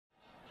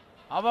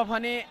अब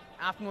भने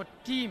आफ्नो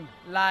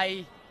टिमलाई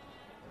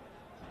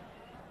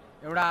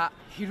एउटा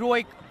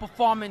हिरोइक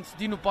परफर्मेन्स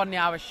दिनुपर्ने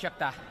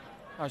आवश्यकता।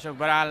 अशोक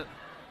बराल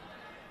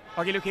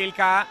अघिल्लो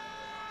खेलका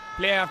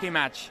player of the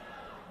match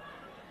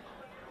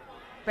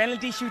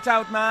penalty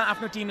सुटआउटमा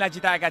आफ्नो टिमलाई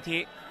जिताएका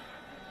थिए।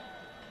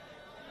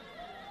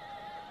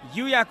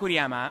 युया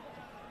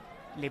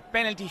कुरियामाले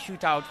पेनल्टी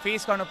सुटआउट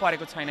फेस गर्नु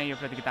परेको छैन यो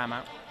प्रतियोगितामा।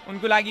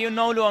 उनको लागि यो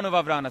नौलो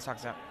अनुभव रहन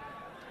सक्छ।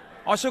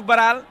 अशोक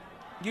बराल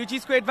यो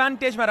चिजको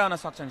एडभान्टेजमा रहन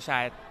सक्छन्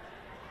सायद।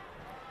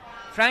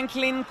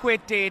 फ्र्याङ्कलिन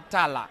क्वेटे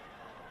टाला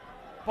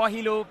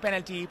पहिलो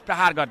पेनल्टी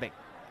प्रहार गर्दै।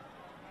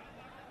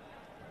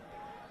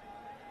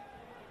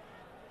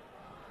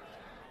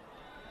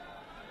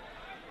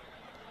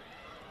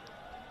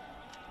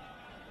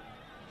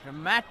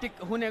 ड्रामेटिक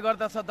हुने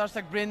गर्दछ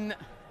दर्शकवृन्द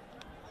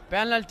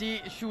penalty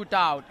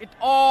shootout. It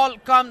all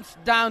comes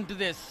down to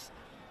this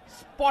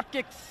spot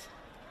kicks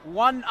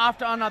one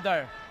after another।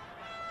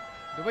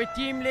 दुवै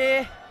टिमले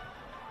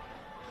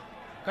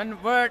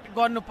कन्भर्ट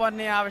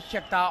गर्नुपर्ने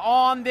आवश्यकता।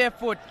 on their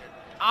foot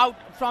out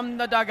from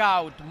the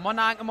dugout।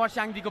 Manang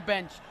मर्स्याङदीको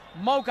bench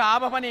मौका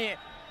अब भने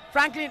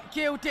फ्र्याङ्कलिन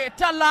क्वेटे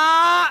टाला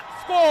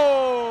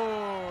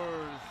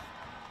स्कोर्स।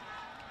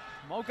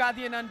 मौका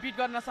दिएनन्, बिट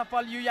गर्न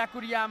सफल युया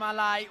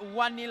कुरियामालाई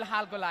 1-0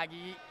 हालको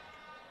लागि।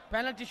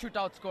 पेनल्टी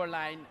सुटआउट स्कोर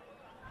लाइन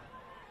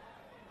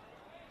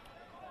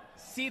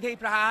सिधै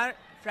प्रहार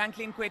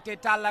फ्र्याङ्कलिन क्वेटे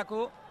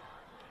टालाको।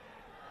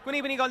 कुनै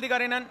पनि गल्ती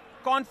गरेनन्।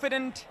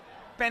 Confident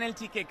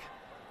penalty kick.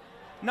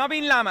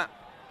 नवीन लामा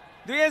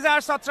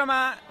 2017 मा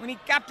उनी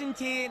क्याप्टेन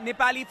थिए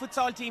नेपाली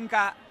फुटसल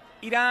टिमका।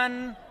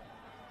 इरानमा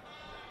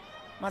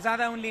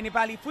जाँदा उनले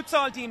नेपाली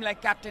फुटसल टिमलाई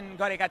क्याप्टेन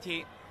गरेका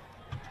थिए।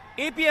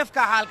 एपीएफ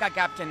का हालका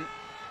क्याप्टेन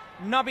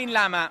नवीन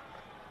लामा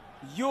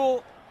यो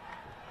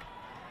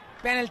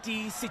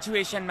पेनल्टी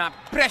सिचुएसनमा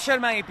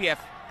प्रेसरमा एपीएफ।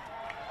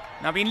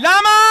 नवीन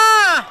लामा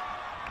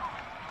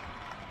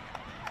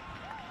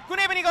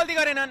कुनै पनि गल्ती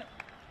गरेनन्।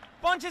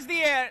 punches the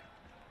air।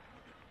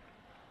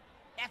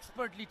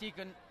 expertly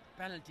taken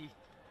penalty।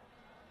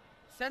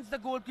 sends the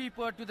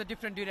goalkeeper to the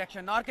different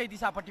direction। अर्कै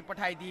दिशापट्टि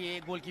पठाइदिए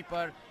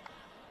गोलकिपर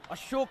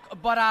अशोक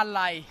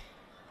बराललाई।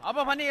 अब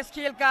भने यस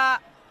खेलका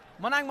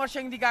मनाङ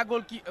मर्स्याङदीका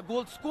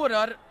गोल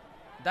स्कोरर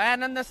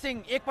दयानन्द सिंह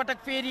एकपटक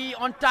फेरि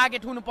अन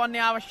टार्गेट हुनुपर्ने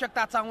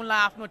आवश्यकता छ उनलाई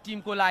आफ्नो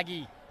टिमको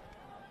लागि।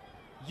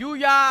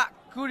 युया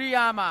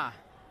कुरियामा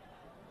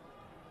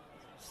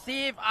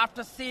save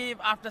after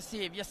save after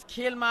save यस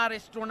खेलमा र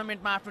यस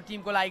टुर्नामेन्टमा आफ्नो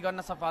टिमको लागि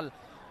गर्न सफल।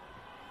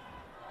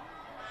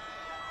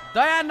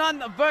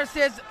 Dayanand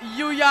versus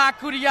युया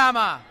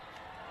कुरियामा।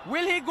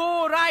 Will he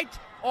go right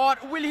or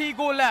will he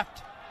go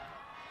left?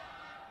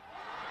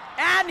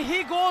 And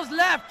he goes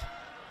left।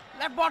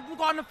 Left bottom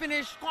corner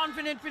finish,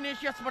 confident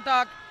finish यस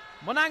पटक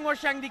मनाङ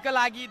मर्स्याङदीका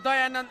लागि।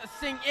 दयानन्द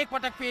सिंह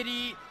एकपटक फेरि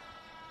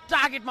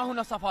टार्गेटमा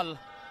हुन सफल।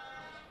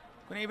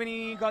 कुनै पनि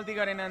गल्ती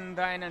गरेनन्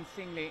दयानन्द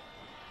सिंहले।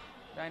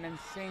 दयानन्द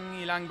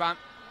सिंह इलाङबा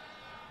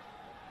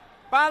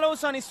पालो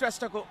सनी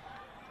श्रेष्ठको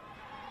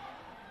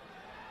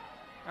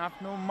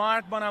आफ्नो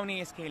मार्क बनाउने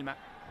यस खेलमा।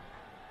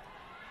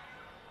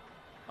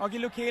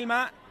 अघिल्लो खेलमा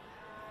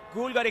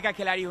गोल गरेका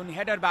खेलाडी हुन्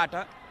हेडरबाट।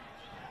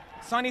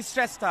 सनी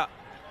श्रेष्ठ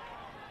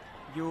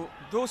यो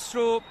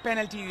दोस्रो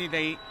पेनल्टी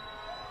दिँदै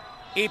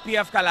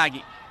एपीएफ का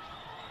लागि।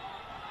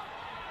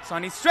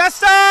 Sunny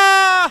Shrestha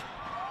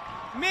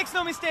makes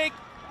no mistake.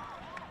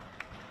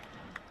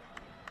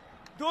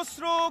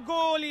 दोस्रो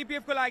गोल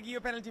एपीएफ को लागि यो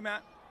पेनल्टीमा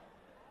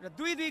र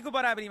 2-2 को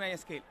बराबरीमा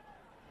यस खेल।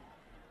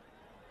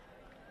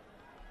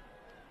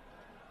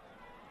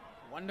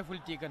 वन्डरफुल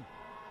टेकन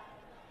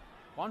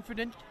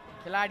कन्फिडेन्ट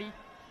खेलाडी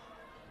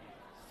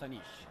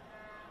सनीश।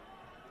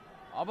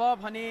 अब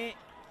भने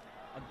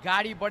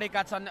गाडी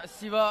बढेका छन्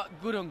शिव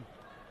गुरुङ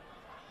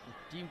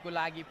टिमको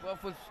लागि।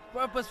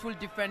 पर्पसफुल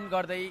डिफेन्ड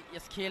गर्दै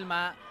यस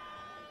खेलमा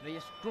र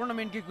यस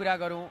टुर्नामेन्टकै कुरा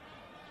गरौँ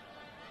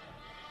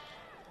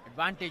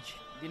एडभान्टेज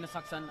दिन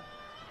सक्छन्।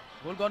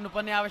 गोल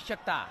गर्नुपर्ने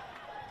आवश्यकता।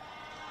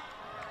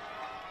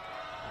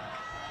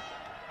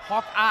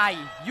 हक I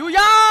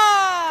युया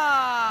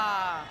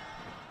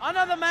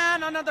another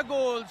man another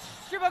goal।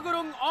 Shiva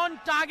Gurung on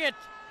target।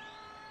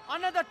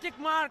 another tick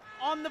mark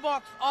on the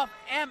box of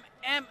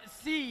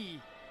MMC।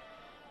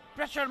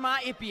 pressure ma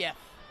APF।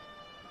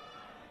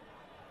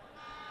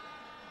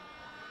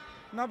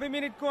 90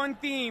 मिनेटको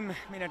अन्तिम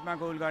मिनेटमा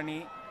गोल गर्ने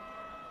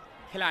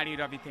खेलाडी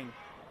रवि सिंह।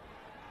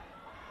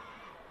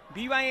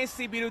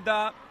 बीवाईएससी विरुद्ध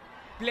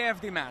प्लेयर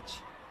अफ द म्याच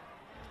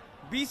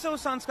 20औं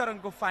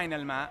संस्करणको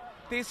फाइनलमा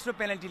तेस्रो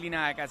पेनल्टी लिन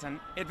आएका छन्।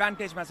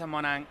 एडभान्टेजमा छ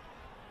मनाङ।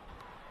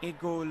 एक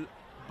गोल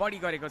बढी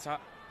गरेको छ।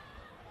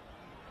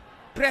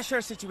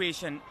 प्रेसर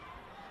सिचुएसन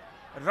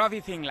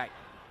रवि सिंहलाई।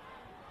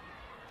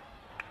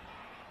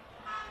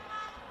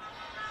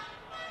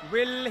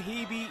 Will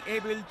he be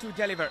able to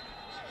deliver?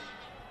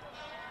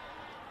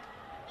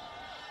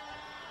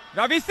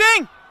 Ravi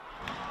Singh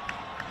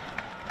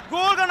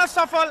goal गर्न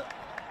सफल।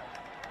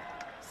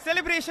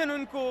 सेलिब्रेसन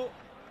उनको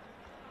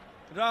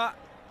र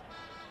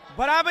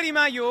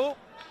बराबरीमा यो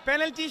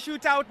पेनल्टी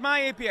सुटआउटमा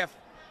एपीएफ।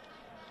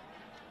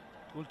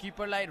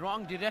 गोलकिपरलाई रङ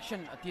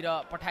डिरेक्सनतिर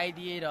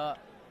पठाइदिएर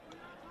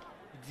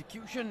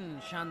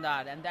execution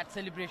शानदार and that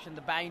celebration,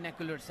 the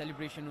binocular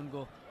celebration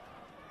उनको.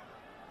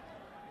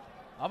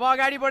 अब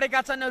अगाडि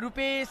बढेका छन्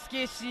रुपेश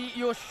केसी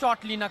यो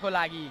शट लिनको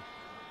लागि.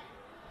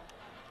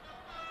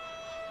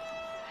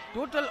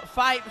 टोटल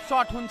 5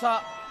 शट हुन्छ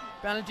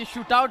पेनल्टी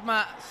सुटआउटमा.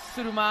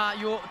 सुरुमा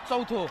यो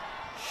चौथो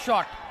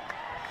shut.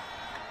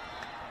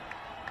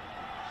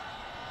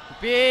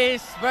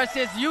 Rupesh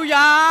versus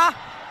युया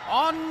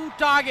on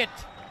target.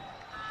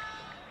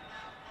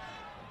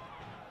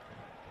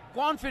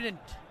 Confident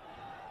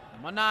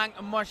Manang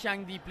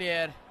Marshang the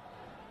player.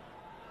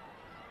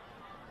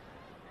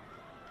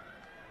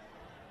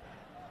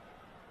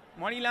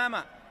 Mani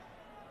Lama,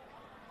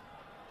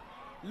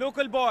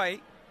 local boy,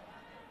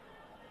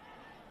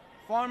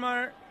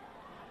 former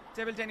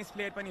table tennis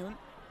player पनि हुन्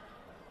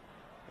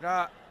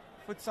र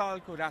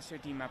फुटसलको राष्ट्रिय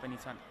टिममा पनि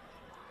छन्.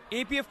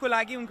 एपीएफ को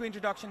लागि उनको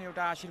इन्ट्रोडक्सन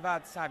एउटा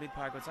आशीर्वाद साबित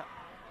भएको छ.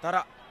 तर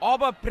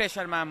अब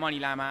प्रेसरमा मणि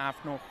लामा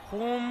आफ्नो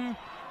होम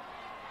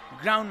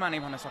ग्राउन्डमा नै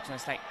भन्न सक्छ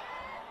यसलाई.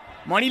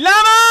 मणि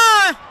लामा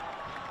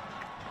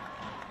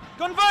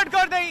कन्भर्ट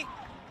गर्दै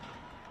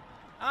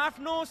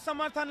आफ्नो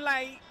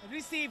समर्थनलाई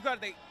रिसिभ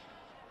गर्दै.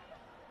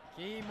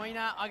 केही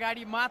महिना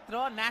अगाडि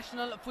मात्र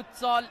नेशनल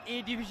फुटसल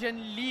ए डिभिजन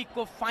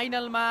लिगको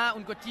फाइनलमा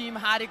उनको टिम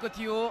हारेको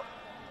थियो.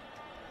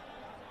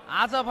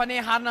 आज भने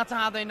हार्न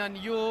चाहदैनन्.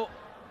 यो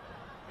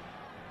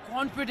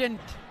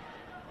कन्फिडेन्ट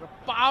र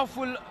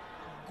powerful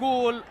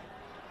goal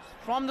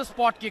from the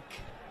spot kick.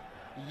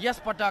 यस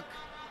पटक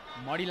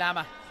मणि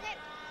लामा.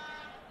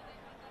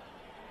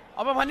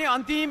 अब भने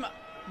अन्तिम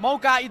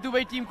मौका यी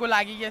दुवै टिमको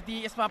लागि.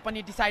 यदि यसमा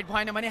पनि डिसाइड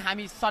भएन भने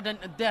हामी सडन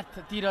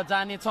डेथतिर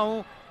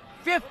जानेछौँ.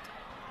 5th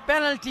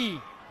पेनल्टी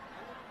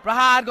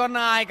प्रहार गर्न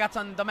आएका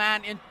छन् the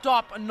man in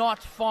top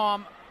Nach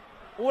form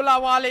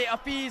ओलावाले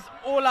अफिज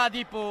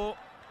ओलादिपो.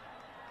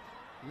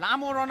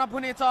 लामो रनअप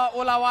हुनेछ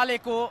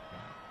ओलावालेको.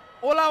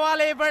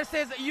 ओलावाले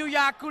versus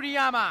युया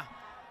कुरियामा.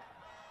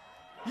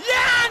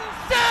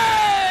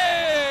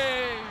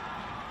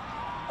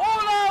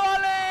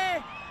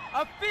 Olawale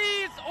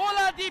Afiz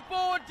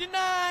Oladipo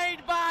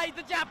denied by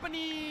the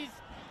Japanese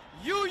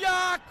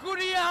Yuya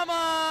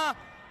Kuriyama.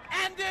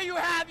 And there you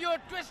have your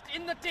twist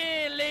in the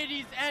tail,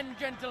 ladies and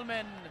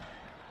gentlemen.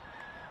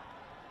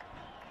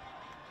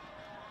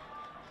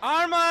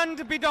 Armand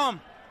Bidom,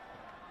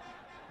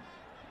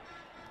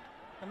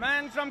 the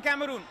man from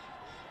Cameroon.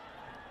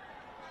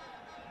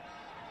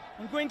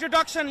 उनको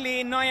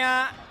इन्ट्रोडक्सनले नयाँ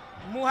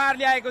मुहार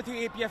ल्याएको थियो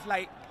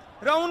एपीएफलाई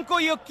र उनको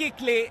यो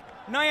किकले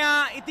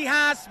नयाँ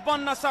इतिहास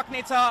बन्न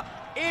सक्नेछ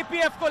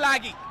एपीएफको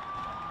लागि.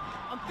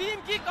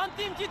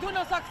 अन्तिम जित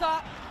हुन सक्छ.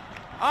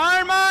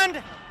 आर्मान्ड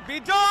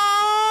बिडोम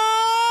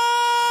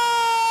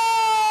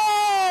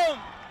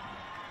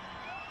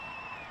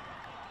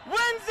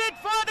wins it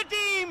for the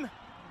team.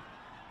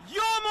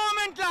 यो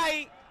मोमेन्टलाई,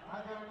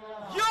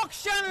 यो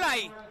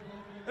क्षणलाई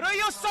र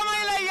यो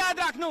समयलाई याद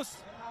राख्नुस्.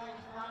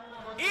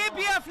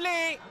 एपीएफले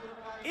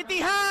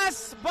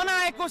इतिहास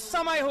बनाएको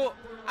समय हो.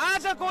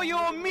 आजको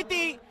यो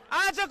मिति,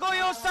 आजको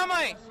यो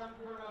समय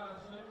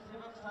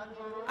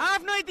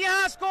आफ्नो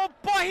इतिहासको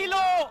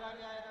पहिलो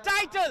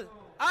टाइटल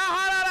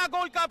आहा रारा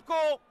गोल्ड कप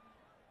को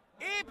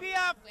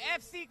एपीएफ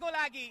एफसी को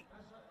लागि.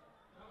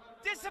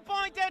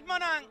 डिसअपोइन्टेड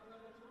मनाङ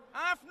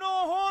आफ्नो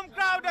होम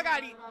क्राउड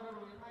अगाडि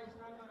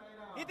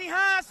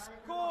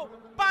इतिहासको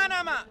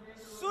पानामा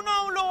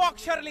सुनौलो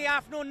अक्षरले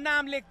आफ्नो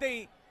नाम लेख्दै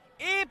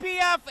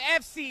APF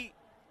FC.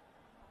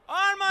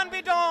 Armand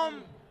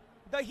Bidom,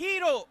 the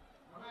hero.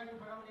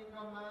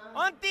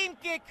 Antim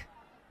kick.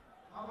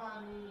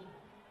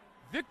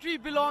 Victory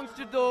belongs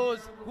to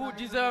those who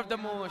deserve the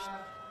most.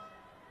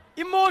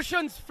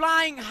 Emotions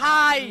flying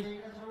high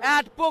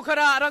at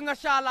Pokhara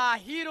Rangashala.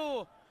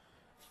 Hero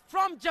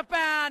from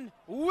Japan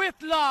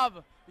with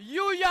love.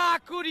 Yuya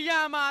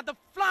Kuriyama, the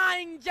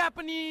flying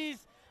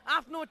Japanese.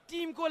 Afno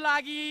team ko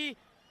lagi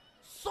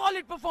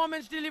solid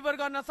performance deliver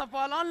गर्न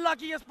सफल.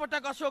 Unlucky यस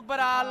पटक अशोक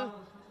बराल.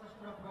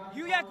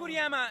 युया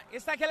कुरियामा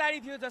यस्ता खेलाडी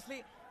थियो जसले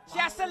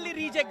च्यासलले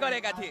reject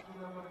गरेका थिए.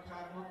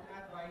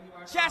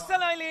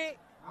 च्यासल अहिले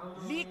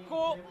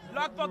लिगको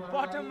लगभग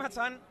बटममा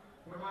छन्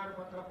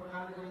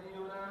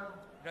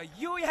र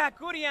युया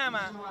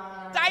कुरियामा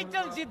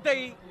टाइटल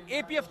जित्दै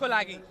एपीएफ को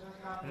लागि.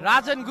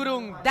 Rajan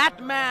Gurung,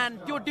 that man,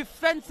 your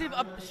defensive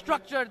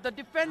structure, the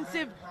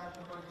defensive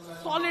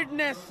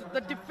solidness,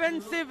 the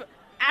defensive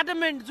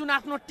adamant जुन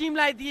आफ्नो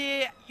टिमलाई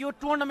दिए यो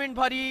टुर्नामेन्ट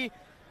भरि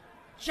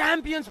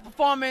champions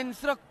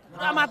performance र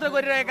कुरा मात्र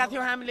गरिरहेका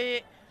थियौं हामीले.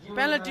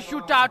 Penalty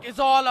shootout is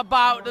all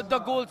about the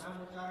goals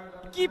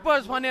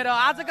keepers भनेर.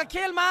 आजका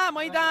खेलमा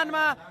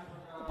मैदानमा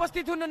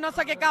उपस्थित हुन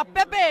नसकेका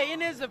पेपे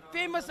in his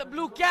famous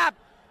blue cap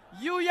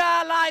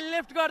युयालाई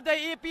lift गर्दै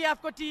एपीएफ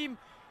को टिम